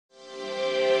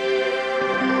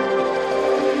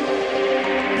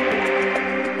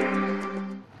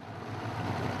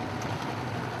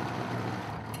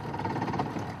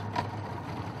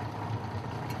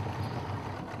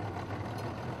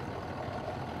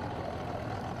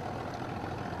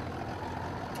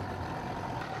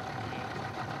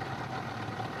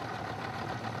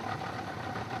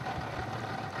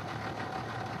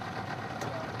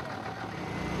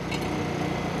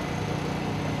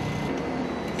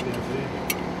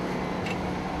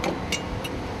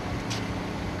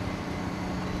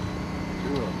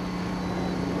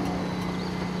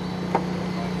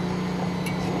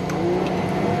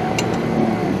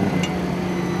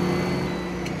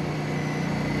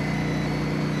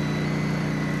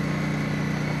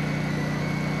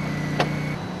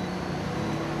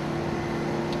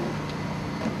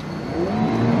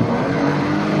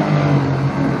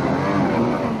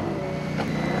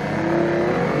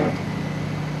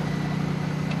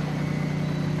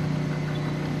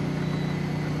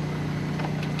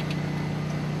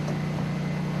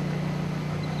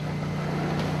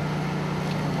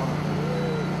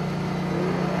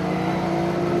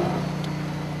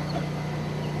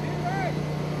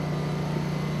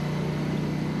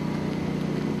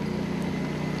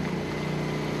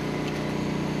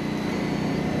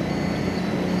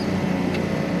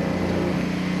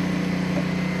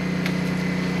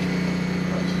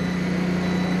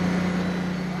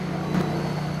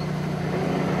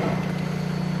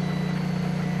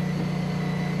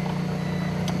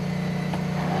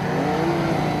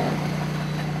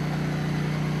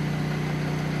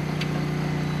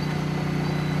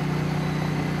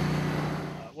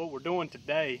doing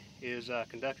today is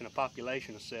conducting a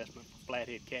population assessment for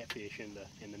flathead catfish in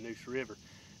the Neuse River.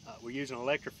 We're using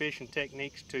electrofishing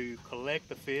techniques to collect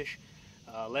the fish.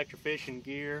 Electrofishing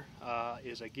gear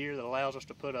is a gear that allows us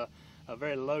to put a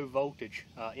very low voltage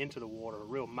into the water, a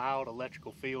real mild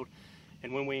electrical field.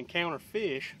 And when we encounter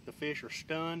fish, the fish are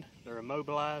stunned, they're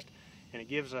immobilized, and it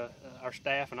gives our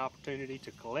staff an opportunity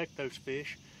to collect those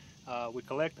fish. We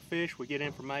collect the fish, we get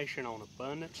information on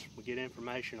abundance, we get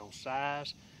information on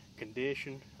size,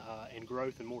 condition, and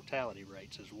growth and mortality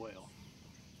rates as well.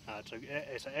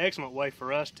 It's an excellent way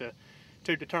for us to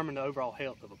determine the overall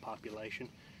health of a population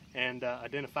and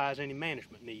identifies any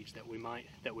management needs that we might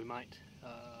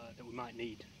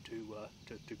need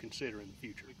to consider in the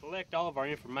future. We collect all of our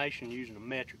information using a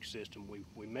metric system.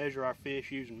 We measure our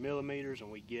fish using millimeters, and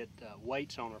we get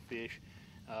weights on our fish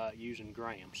using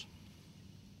grams.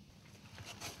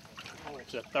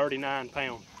 It's a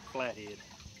 39-pound flathead.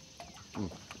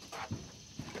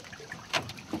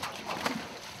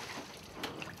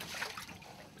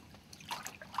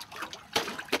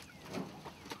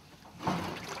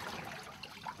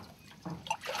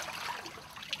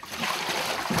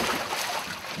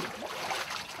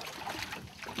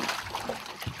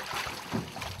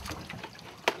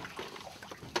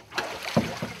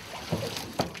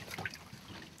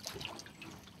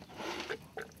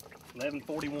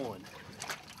 1141.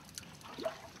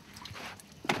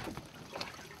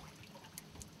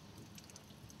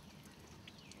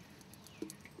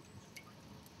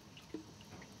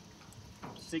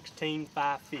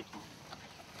 $16,550.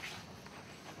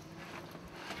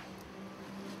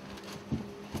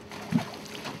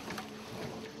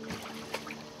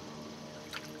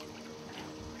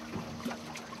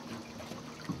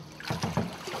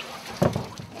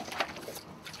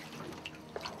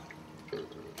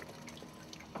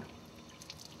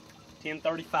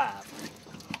 $10.35.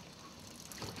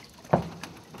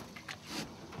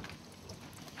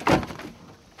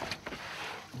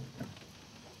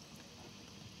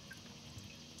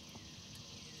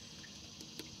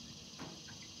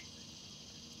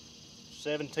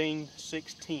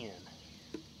 $17,610.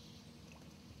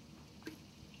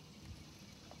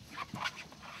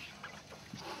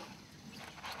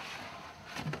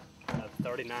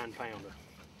 39-pounder.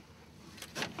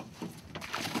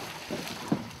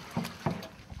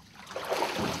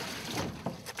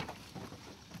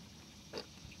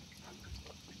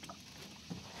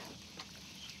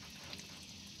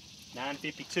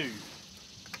 $9.52.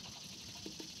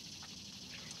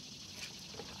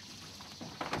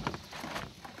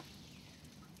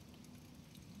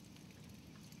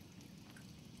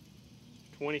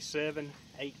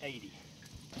 $27,880.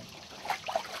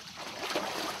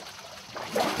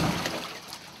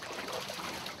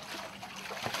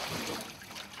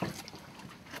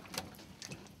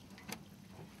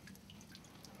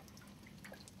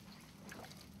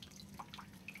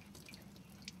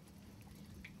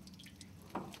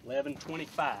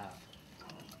 $11.25.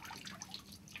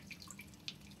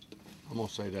 I'm gonna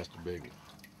say that's the biggest.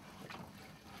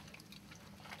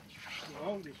 The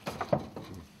longest.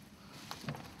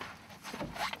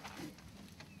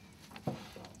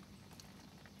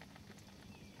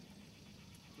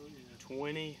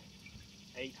 $2,800.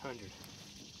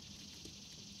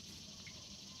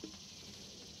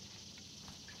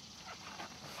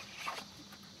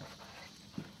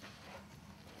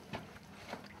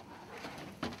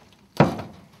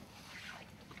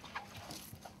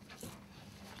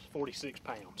 $46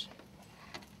 pounds.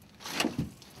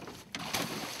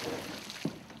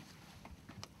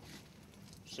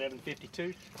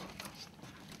 $7.52.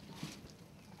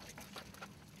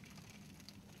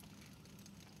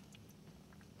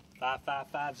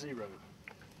 $5,550.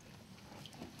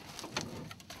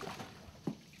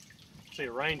 See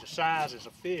a range of sizes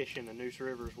of fish in the Neuse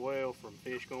River as well, from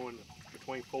fish going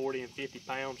between 40 and 50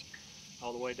 pounds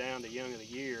all the way down to young of the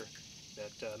year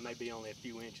that may be only a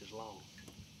few inches long.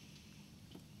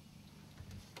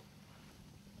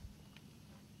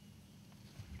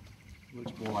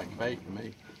 Looks more like bait to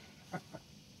me.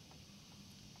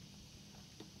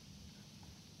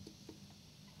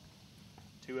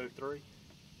 $203,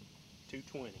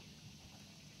 $220.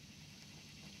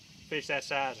 Fish that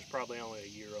size is probably only a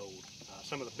year old.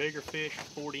 Some of the bigger fish,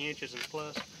 40 inches and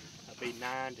plus, be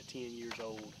 9 to 10 years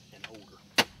old and older.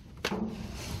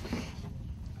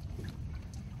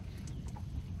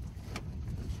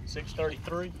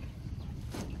 $633.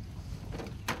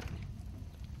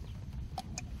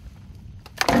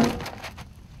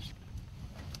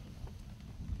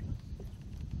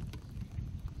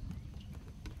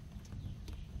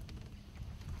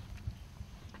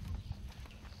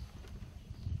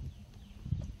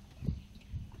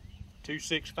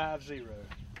 2650.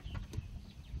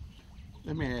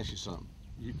 Let me ask you something.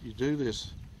 You do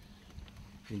this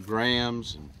in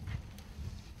grams and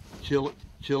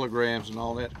kilograms and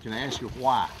all that. Can I ask you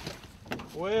why?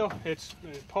 Well, it's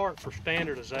in part for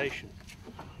standardization.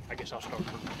 I guess I'll start.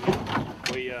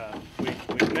 We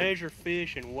measure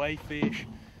fish and weigh fish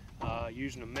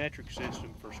using a metric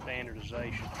system for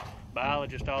standardization.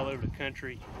 Biologists all over the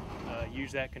country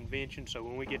use that convention, so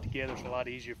when we get together, it's a lot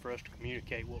easier for us to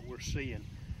communicate what we're seeing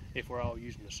if we're all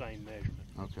using the same measurement.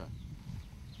 Okay.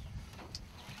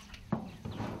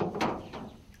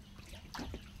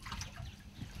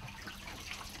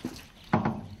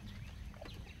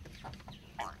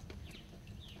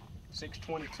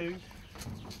 $6.22.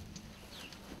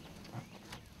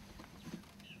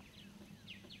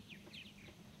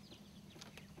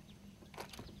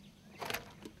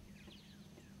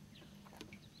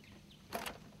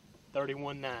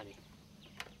 $31.90.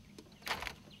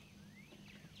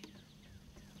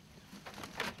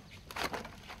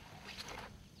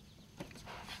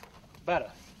 About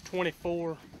a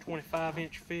 24,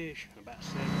 25-inch fish, about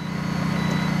 7.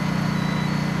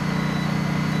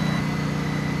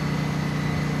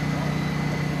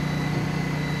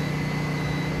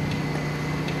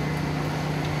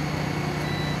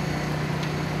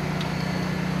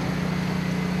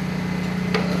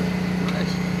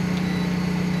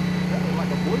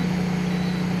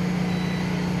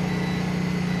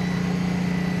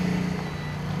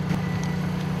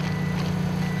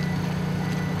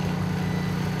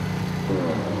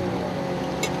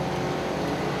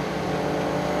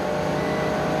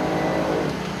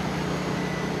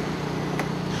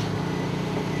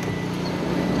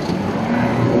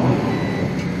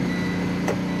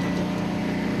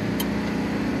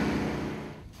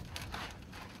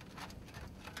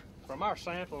 From our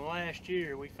sampling last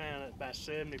year, we found that about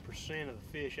 70% of the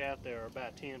fish out there are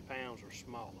about 10 pounds or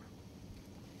smaller.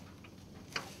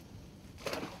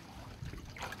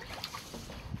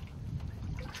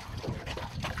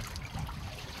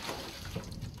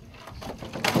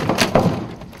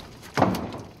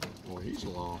 Boy, he's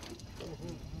long.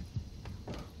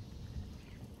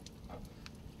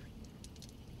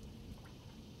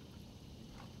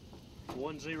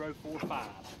 1045.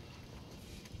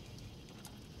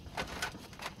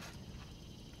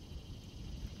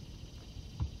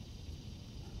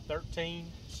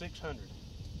 $13,600.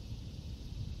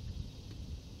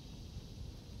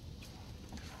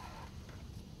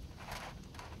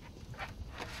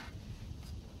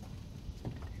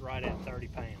 It's right at 30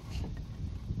 pounds.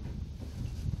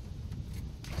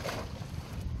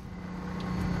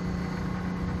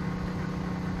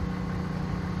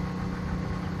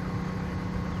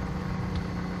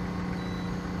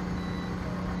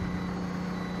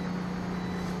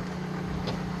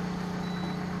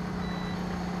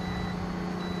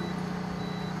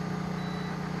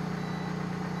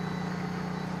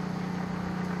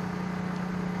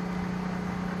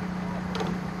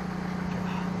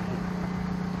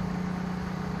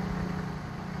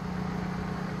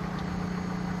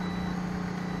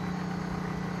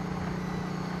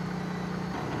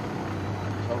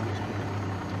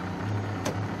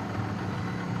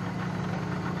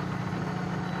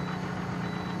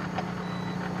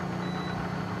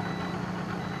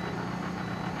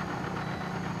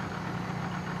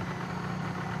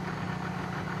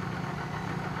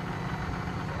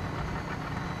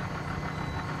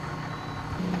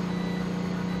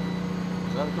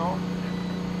 Is that a call?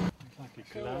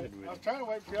 I was trying to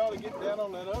wait for y'all to get down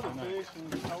on that other fish,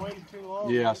 and I waited too long.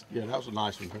 Yeah, yeah, that was a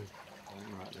nice one too.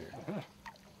 Right there.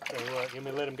 So you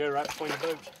may let him go right between the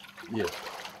boats. Yeah.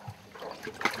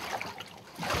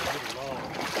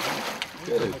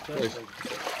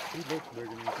 He looks bigger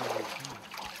than you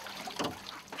think.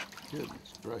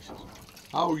 Goodness gracious.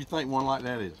 How old do you think one like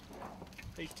that is?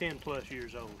 He's 10 plus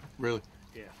years old. Really?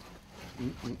 Yeah.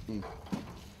 One thing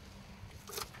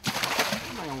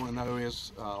I want to know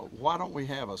is why don't we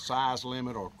have a size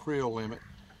limit or creel limit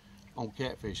on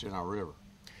catfish in our river?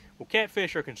 Well,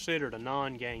 catfish are considered a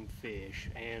non-game fish,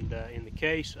 and in the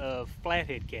case of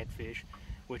flathead catfish,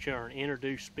 which are an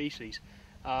introduced species,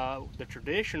 the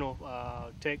traditional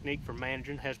technique for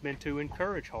managing has been to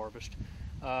encourage harvest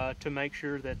to make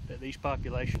sure that these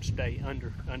populations stay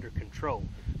under control.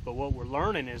 But what we're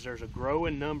learning is there's a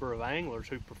growing number of anglers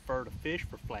who prefer to fish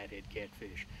for flathead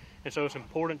catfish. And so it's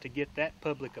important to get that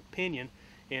public opinion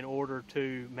in order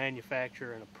to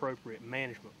manufacture an appropriate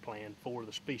management plan for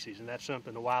the species. And that's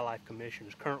something the Wildlife Commission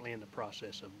is currently in the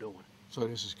process of doing. So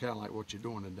this is kind of like what you're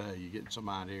doing today. You're getting some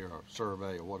idea or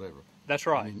survey or whatever. That's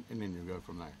right. And then you go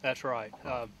from there. That's right.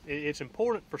 It's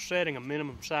important for setting a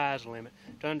minimum size limit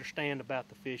to understand about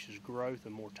the fish's growth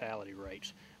and mortality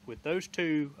rates. With those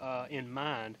two in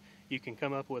mind, you can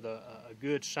come up with a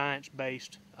good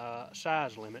science-based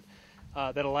size limit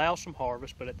that allows some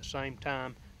harvest, but at the same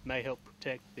time may help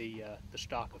protect the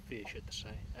stock of fish at the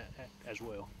same as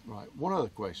well. Right. One other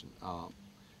question.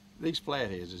 These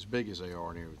flatheads, as big as they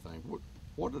are and everything,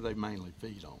 what do they mainly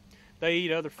feed on? They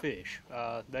eat other fish.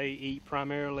 They eat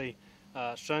primarily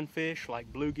sunfish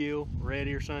like bluegill, red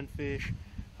ear sunfish,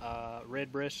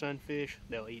 red breast sunfish.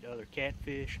 They'll eat other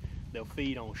catfish. They'll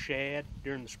feed on shad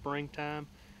during the springtime,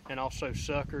 and also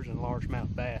suckers and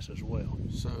largemouth bass as well.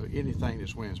 So anything that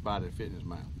swims by that fit in his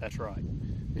mouth. That's right.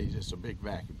 He's just a big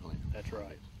vacuum cleaner. That's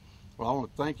right. Well, I want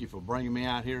to thank you for bringing me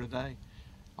out here today.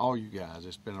 All you guys,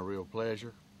 it's been a real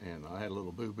pleasure. And I had a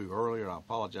little boo-boo earlier. I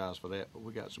apologize for that, but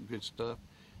we got some good stuff.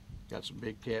 Got some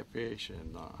big catfish,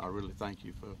 and I really thank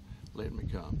you for letting me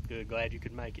come. Good. Glad you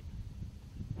could make it.